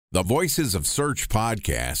The Voices of Search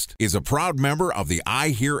podcast is a proud member of the I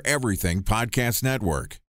Hear Everything podcast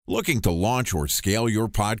network. Looking to launch or scale your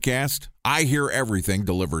podcast? I Hear Everything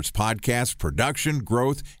delivers podcast production,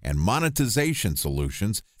 growth, and monetization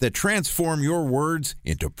solutions that transform your words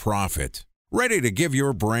into profit. Ready to give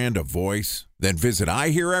your brand a voice? Then visit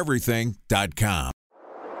iheareverything.com.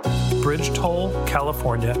 Bridge toll,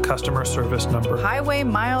 California, customer service number. Highway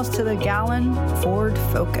miles to the gallon, Ford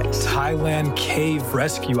Focus. Thailand cave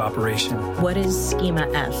rescue operation. What is Schema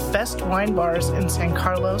F? Best wine bars in San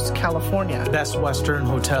Carlos, California. Best Western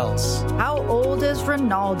hotels. How old is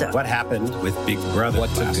Ronaldo? What happened with Big Brother?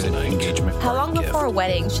 What's a good engagement? How long before a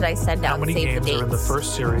wedding should I send out How many save games the dates? are in the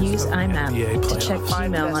first series? Use IMAP to check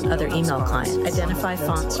Find email on best other email spots. clients. Identify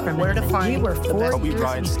fonts from Where to find We were the 4 best years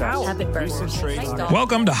out. Habit burgers.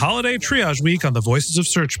 Welcome to Holiday Triage Week on the Voices of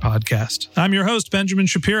Search podcast. I'm your host, Benjamin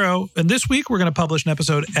Shapiro, and this week we're going to publish an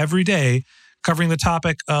episode every day covering the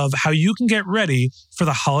topic of how you can get ready for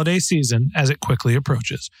the holiday season as it quickly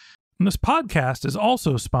approaches. And this podcast is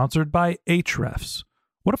also sponsored by Ahrefs.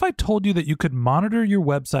 What if I told you that you could monitor your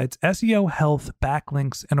website's SEO health,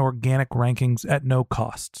 backlinks, and organic rankings at no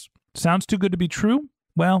costs? Sounds too good to be true?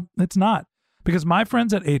 Well, it's not, because my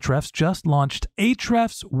friends at Ahrefs just launched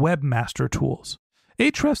Ahrefs Webmaster Tools.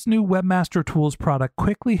 Ahrefs' new Webmaster Tools product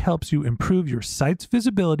quickly helps you improve your site's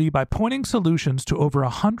visibility by pointing solutions to over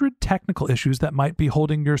 100 technical issues that might be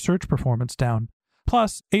holding your search performance down.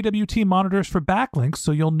 Plus, AWT monitors for backlinks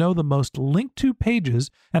so you'll know the most linked to pages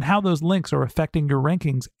and how those links are affecting your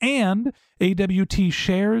rankings. And AWT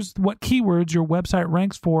shares what keywords your website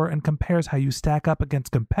ranks for and compares how you stack up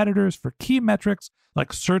against competitors for key metrics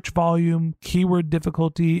like search volume, keyword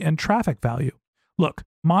difficulty, and traffic value. Look,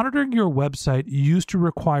 monitoring your website used to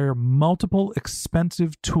require multiple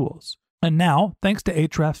expensive tools. And now, thanks to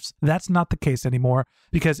Ahrefs, that's not the case anymore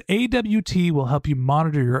because AWT will help you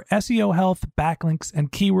monitor your SEO health, backlinks,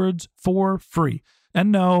 and keywords for free.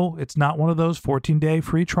 And no, it's not one of those 14-day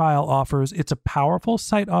free trial offers. It's a powerful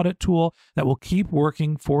site audit tool that will keep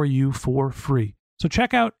working for you for free. So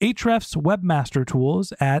check out Ahrefs Webmaster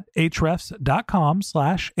Tools at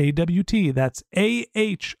ahrefs.com/AWT. That's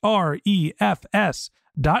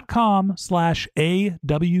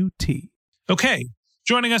ahrefs.com/AWT. Okay,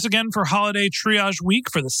 joining us again for Holiday Triage Week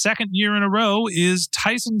for the second year in a row is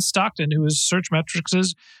Tyson Stockton, who is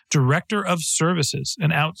Searchmetrics' Director of Services.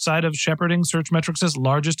 And outside of shepherding Searchmetrics'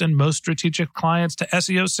 largest and most strategic clients to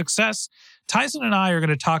SEO success, Tyson and I are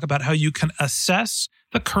going to talk about how you can assess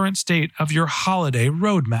the current state of your holiday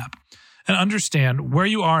roadmap and understand where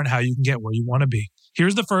you are and how you can get where you want to be.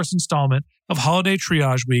 Here's the first installment of Holiday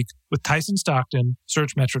Triage Week with Tyson Stockton,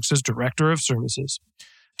 Searchmetrics' Director of Services.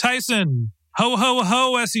 Tyson, ho, ho,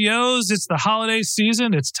 ho, SEOs. It's the holiday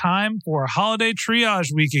season. It's time for Holiday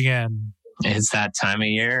Triage Week again. It's that time of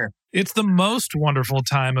year. It's the most wonderful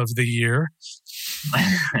time of the year.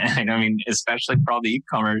 I mean, especially for all the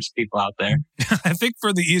e-commerce people out there. I think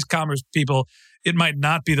for the e-commerce people, it might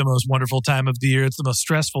not be the most wonderful time of the year. It's the most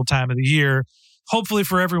stressful time of the year. Hopefully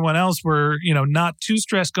for everyone else, we're, not too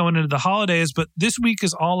stressed going into the holidays, but this week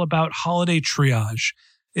is all about holiday triage.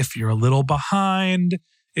 If you're a little behind,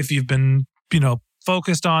 if you've been,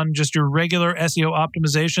 focused on just your regular SEO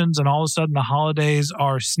optimizations and all of a sudden the holidays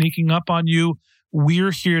are sneaking up on you,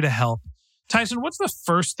 we're here to help. Tyson, what's the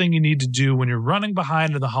first thing you need to do when you're running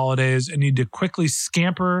behind in the holidays and need to quickly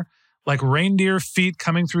scamper like reindeer feet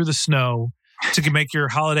coming through the snow to make your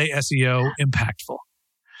holiday SEO impactful?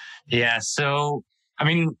 Yeah. So,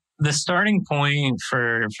 the starting point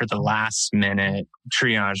for the last minute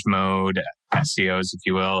triage mode SEOs, if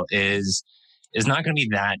you will, is not going to be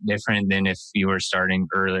that different than if you were starting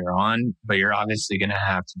earlier on, but you're obviously going to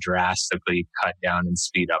have to drastically cut down and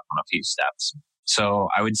speed up on a few steps. So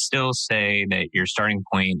I would still say that your starting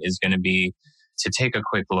point is going to be to take a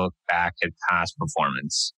quick look back at past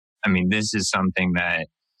performance. This is something that,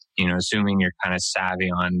 assuming you're kind of savvy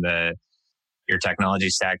on your technology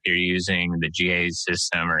stack you're using, the GA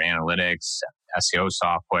system or analytics, SEO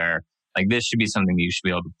software, like this should be something that you should be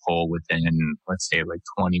able to pull within, let's say, like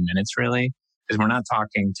 20 minutes, really. Because we're not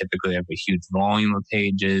talking typically of a huge volume of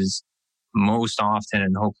pages. Most often,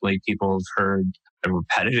 and hopefully people have heard the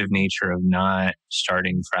repetitive nature of not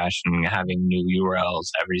starting fresh and having new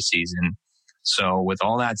URLs every season. So with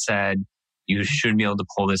all that said, you should be able to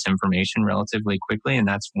pull this information relatively quickly, and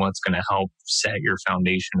that's what's going to help set your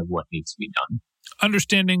foundation of what needs to be done.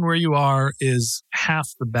 Understanding where you are is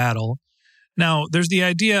half the battle. Now, there's the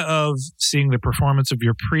idea of seeing the performance of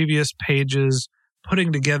your previous pages,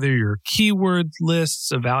 putting together your keyword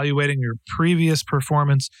lists, evaluating your previous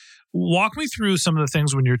performance. Walk me through some of the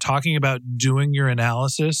things when you're talking about doing your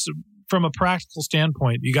analysis from a practical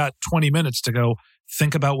standpoint, you got 20 minutes to go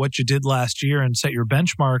think about what you did last year and set your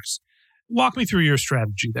benchmarks. Walk me through your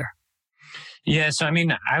strategy there. Yeah. So, I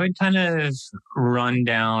mean, I would kind of run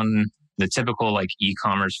down the typical like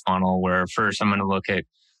e-commerce funnel where first I'm going to look at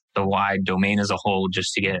the wide domain as a whole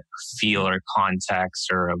just to get a feel or context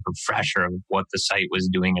or a refresher of what the site was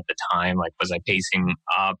doing at the time. Like, was I pacing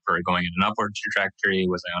up or going in an upward trajectory?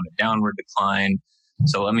 Was I on a downward decline?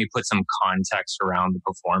 So let me put some context around the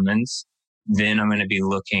performance. Then I'm going to be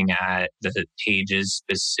looking at the pages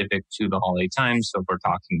specific to the holiday time. So if we're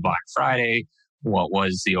talking Black Friday, what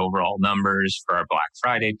was the overall numbers for our Black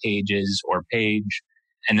Friday pages or page?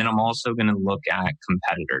 And then I'm also going to look at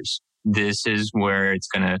competitors. This is where it's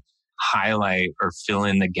going to highlight or fill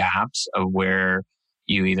in the gaps of where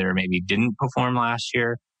you either maybe didn't perform last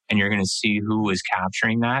year, and you're going to see who is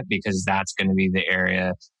capturing that, because that's going to be the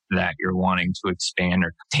area that you're wanting to expand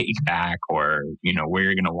or take back, or, you know, where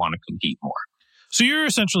you're going to want to compete more. So you're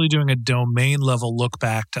essentially doing a domain level look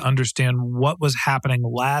back to understand what was happening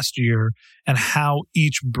last year and how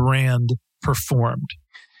each brand performed.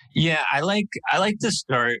 Yeah, I like to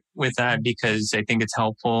start with that because I think it's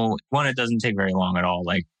helpful. One, it doesn't take very long at all.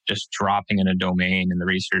 Like just dropping in a domain in the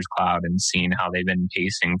research cloud and seeing how they've been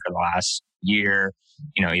pacing for the last year,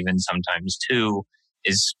 you know, even sometimes two,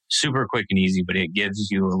 is super quick and easy, but it gives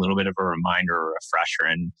you a little bit of a reminder or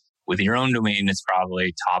refresher. And with your own domain, it's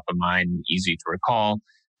probably top of mind, easy to recall,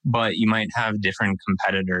 but you might have different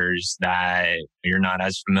competitors that you're not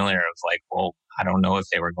as familiar of, like, well, I don't know if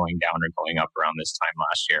they were going down or going up around this time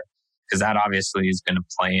last year, because that obviously is going to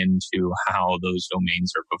play into how those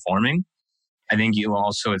domains are performing. I think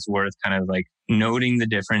it's worth kind of like noting the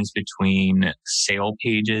difference between sale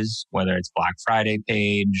pages, whether it's Black Friday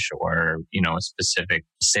page or, you know, a specific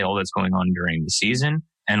sale that's going on during the season,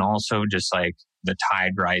 and also just like the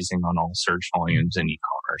tide rising on all search volumes in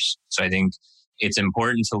e-commerce. So I think it's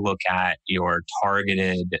important to look at your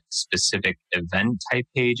targeted specific event type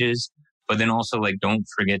pages, but then also like don't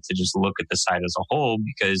forget to just look at the site as a whole,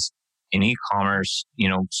 because in e-commerce, you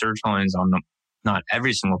know, search volumes on not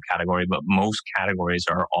every single category, but most categories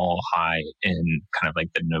are all high in kind of like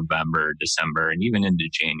the November, December, and even into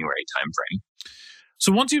January timeframe.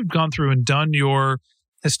 So once you've gone through and done your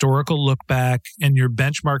historical look back and you're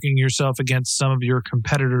benchmarking yourself against some of your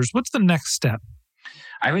competitors, what's the next step?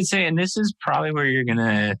 I would say, and this is probably where you're going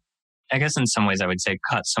to, I guess in some ways I would say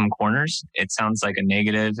cut some corners. It sounds like a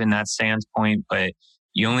negative in that standpoint, but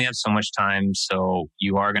you only have so much time. So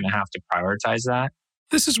you are going to have to prioritize that.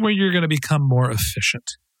 This is where you're going to become more efficient.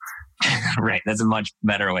 Right. That's a much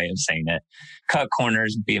better way of saying it. Cut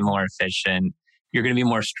corners, be more efficient. You're going to be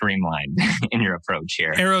more streamlined in your approach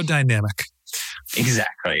here. Aerodynamic.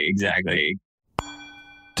 Exactly.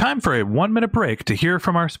 Time for a 1-minute break to hear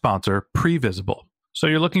from our sponsor, Previsible. So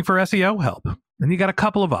you're looking for SEO help, and you got a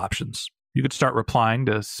couple of options. You could start replying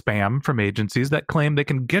to spam from agencies that claim they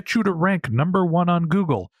can get you to rank #1 on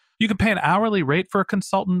Google. You can pay an hourly rate for a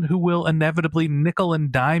consultant who will inevitably nickel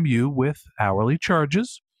and dime you with hourly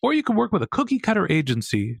charges. Or you can work with a cookie-cutter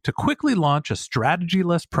agency to quickly launch a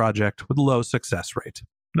strategy-less project with low success rate.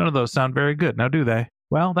 None of those sound very good, now do they?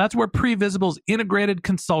 Well, that's where Previsible's integrated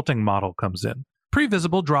consulting model comes in.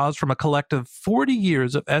 Previsible draws from a collective 40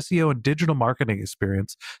 years of SEO and digital marketing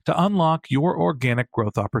experience to unlock your organic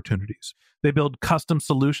growth opportunities. They build custom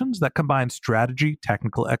solutions that combine strategy,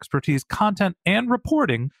 technical expertise, content, and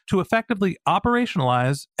reporting to effectively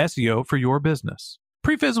operationalize SEO for your business.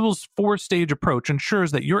 Previsible's 4-stage approach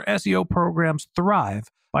ensures that your SEO programs thrive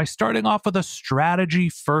by starting off with a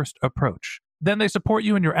strategy-first approach. Then they support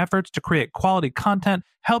you in your efforts to create quality content,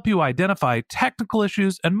 help you identify technical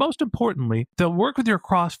issues, and most importantly, they'll work with your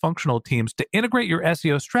cross-functional teams to integrate your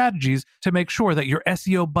SEO strategies to make sure that your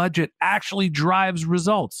SEO budget actually drives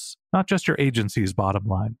results, not just your agency's bottom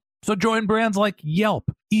line. So join brands like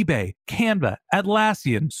Yelp, eBay, Canva,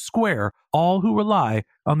 Atlassian, Square, all who rely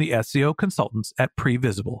on the SEO consultants at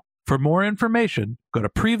Previsible. For more information, go to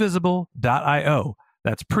previsible.io.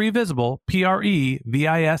 That's Previsible, Previsible.io.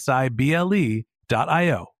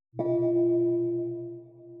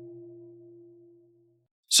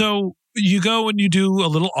 So you go and you do a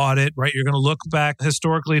little audit, right? You're going to look back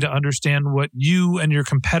historically to understand what you and your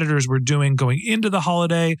competitors were doing going into the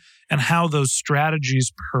holiday and how those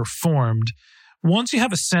strategies performed. Once you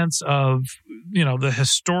have a sense of, you know, the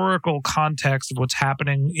historical context of what's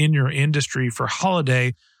happening in your industry for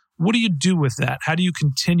holiday, what do you do with that? How do you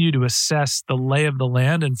continue to assess the lay of the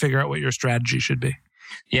land and figure out what your strategy should be?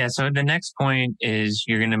 Yeah. So the next point is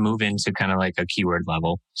you're going to move into kind of like a keyword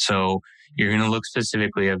level. So you're going to look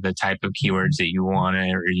specifically at the type of keywords that you want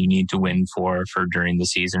to or you need to win for during the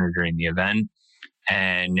season or during the event.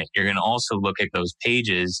 And you're going to also look at those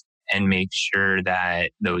pages and make sure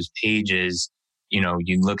that those pages,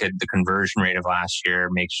 you look at the conversion rate of last year,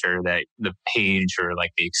 make sure that the page or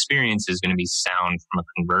like the experience is going to be sound from a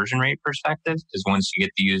conversion rate perspective. Because once you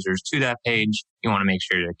get the users to that page, you want to make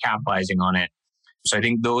sure they're capitalizing on it. So I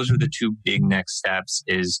think those are the two big next steps,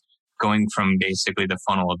 is going from basically the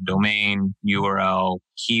funnel of domain, URL,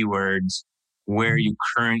 keywords, where are you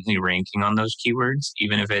currently ranking on those keywords,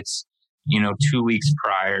 even if it's, 2 weeks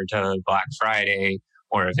prior to Black Friday,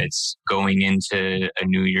 or if it's going into a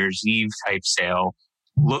New Year's Eve type sale.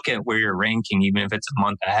 Look at where you're ranking, even if it's a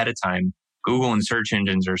month ahead of time. Google and search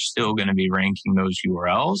engines are still going to be ranking those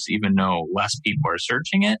URLs, even though less people are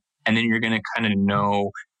searching it. And then you're going to kind of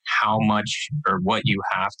know how much or what you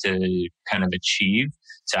have to kind of achieve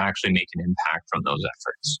to actually make an impact from those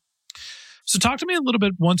efforts. So talk to me a little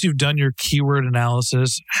bit, once you've done your keyword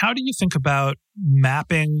analysis, how do you think about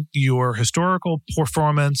mapping your historical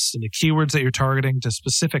performance and the keywords that you're targeting to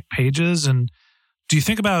specific pages? And do you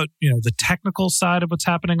think about, the technical side of what's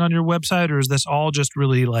happening on your website, or is this all just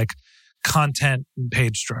really like content and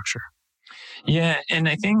page structure? Yeah. And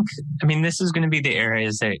I think, this is going to be the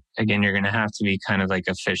areas that, again, you're going to have to be kind of like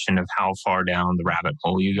efficient of how far down the rabbit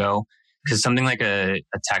hole you go. Because something like a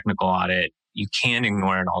technical audit, you can't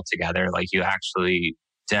ignore it altogether. Like, you actually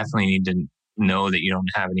definitely need to know that you don't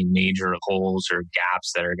have any major holes or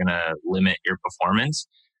gaps that are going to limit your performance.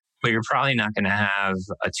 But you're probably not going to have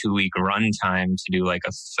a 2-week runtime to do like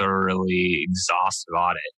a thoroughly exhaustive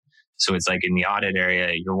audit. So it's like in the audit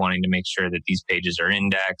area, you're wanting to make sure that these pages are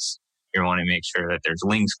indexed. You're wanting to make sure that there's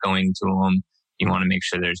links going to them. You want to make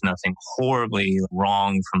sure there's nothing horribly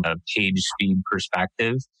wrong from a page speed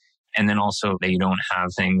perspective. And then also that you don't have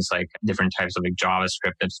things like different types of like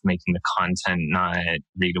JavaScript that's making the content not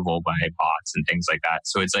readable by bots and things like that.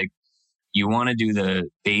 So it's like, you want to do the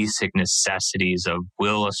basic necessities of,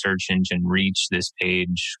 will a search engine reach this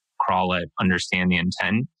page, crawl it, understand the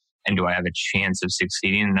intent, and do I have a chance of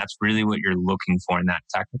succeeding? And that's really what you're looking for in that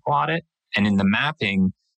technical audit. And in the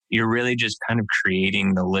mapping, you're really just kind of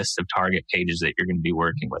creating the list of target pages that you're going to be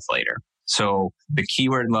working with later. So the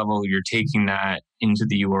keyword level, you're taking that into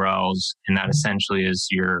the URLs, and that essentially is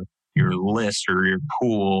your list or your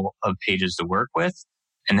pool of pages to work with.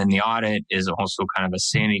 And then the audit is also kind of a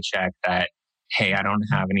sanity check that, hey, I don't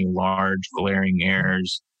have any large glaring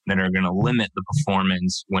errors that are going to limit the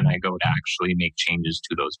performance when I go to actually make changes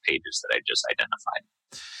to those pages that I just identified.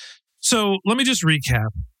 So let me just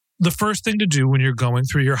recap. The first thing to do when you're going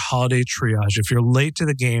through your holiday triage, if you're late to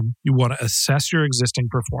the game, you want to assess your existing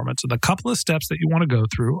performance. And the couple of steps that you want to go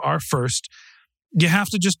through are, first, you have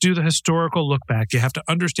to just do the historical look back. You have to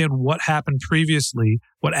understand what happened previously,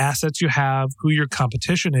 what assets you have, who your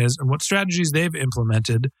competition is, and what strategies they've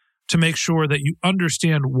implemented to make sure that you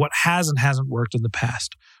understand what has and hasn't worked in the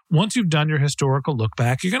past. Once you've done your historical look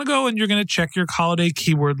back, you're going to go and you're going to check your holiday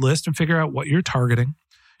keyword list and figure out what you're targeting.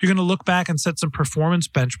 You're going to look back and set some performance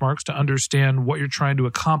benchmarks to understand what you're trying to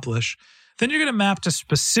accomplish. Then you're going to map to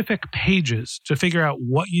specific pages to figure out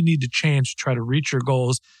what you need to change to try to reach your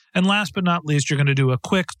goals. And last but not least, you're going to do a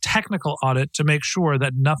quick technical audit to make sure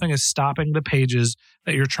that nothing is stopping the pages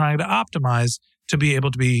that you're trying to optimize to be able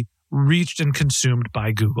to be reached and consumed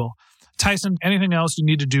by Google. Tyson, anything else you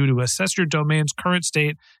need to do to assess your domain's current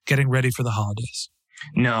state, getting ready for the holidays?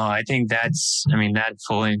 No, I think that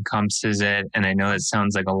fully encompasses it. And I know that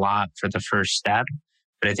sounds like a lot for the first step,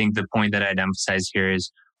 but I think the point that I'd emphasize here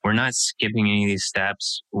is we're not skipping any of these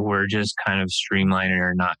steps. We're just kind of streamlining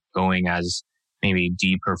or not going as maybe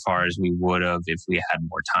deep or far as we would have if we had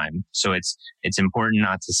more time. So it's important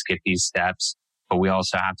not to skip these steps, but we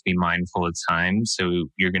also have to be mindful of time. So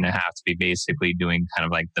you're going to have to be basically doing kind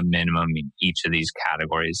of like the minimum in each of these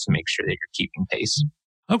categories to make sure that you're keeping pace.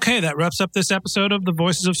 Okay, that wraps up this episode of the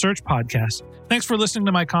Voices of Search podcast. Thanks for listening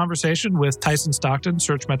to my conversation with Tyson Stockton,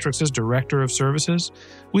 Searchmetrics' Director of Services.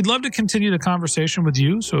 We'd love to continue the conversation with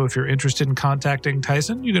you, so if you're interested in contacting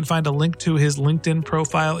Tyson, you can find a link to his LinkedIn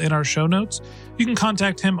profile in our show notes. You can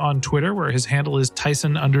contact him on Twitter, where his handle is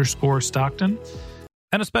Tyson_Stockton.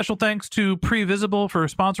 And a special thanks to Previsible for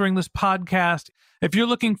sponsoring this podcast. If you're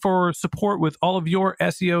looking for support with all of your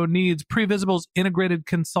SEO needs, Previsible's integrated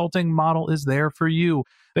consulting model is there for you.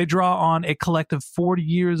 They draw on a collective 40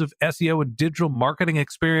 years of SEO and digital marketing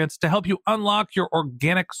experience to help you unlock your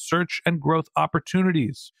organic search and growth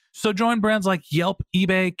opportunities. So join brands like Yelp,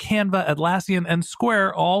 eBay, Canva, Atlassian, and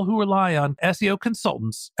Square, all who rely on SEO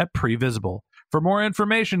consultants at Previsible. For more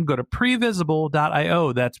information, go to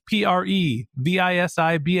previsible.io. That's previsible.io.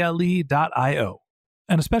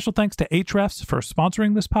 And a special thanks to Ahrefs for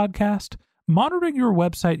sponsoring this podcast. Monitoring your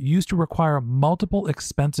website used to require multiple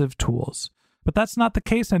expensive tools. But that's not the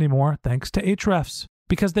case anymore thanks to Ahrefs,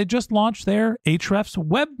 because they just launched their Ahrefs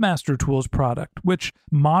Webmaster Tools product, which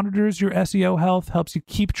monitors your SEO health, helps you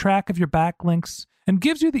keep track of your backlinks, and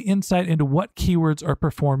gives you the insight into what keywords are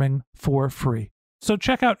performing for free. So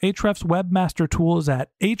check out Ahrefs Webmaster Tools at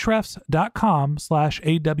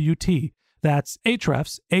ahrefs.com/AWT. That's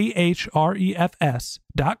Ahrefs,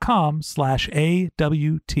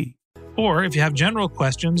 ahrefs.com/AWT. Or if you have general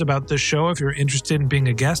questions about this show, if you're interested in being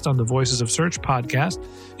a guest on the Voices of Search podcast,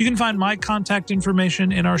 you can find my contact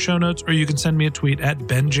information in our show notes, or you can send me a tweet at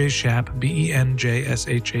BenJShap,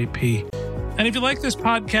 BenJShap. And if you like this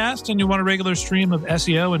podcast and you want a regular stream of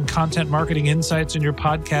SEO and content marketing insights in your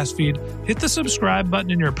podcast feed, hit the subscribe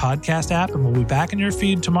button in your podcast app, and we'll be back in your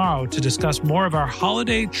feed tomorrow to discuss more of our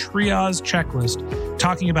holiday triage checklist,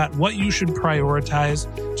 talking about what you should prioritize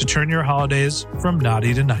to turn your holidays from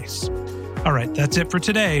naughty to nice. All right, that's it for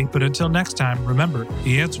today. But until next time, remember,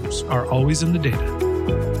 the answers are always in the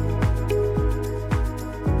data.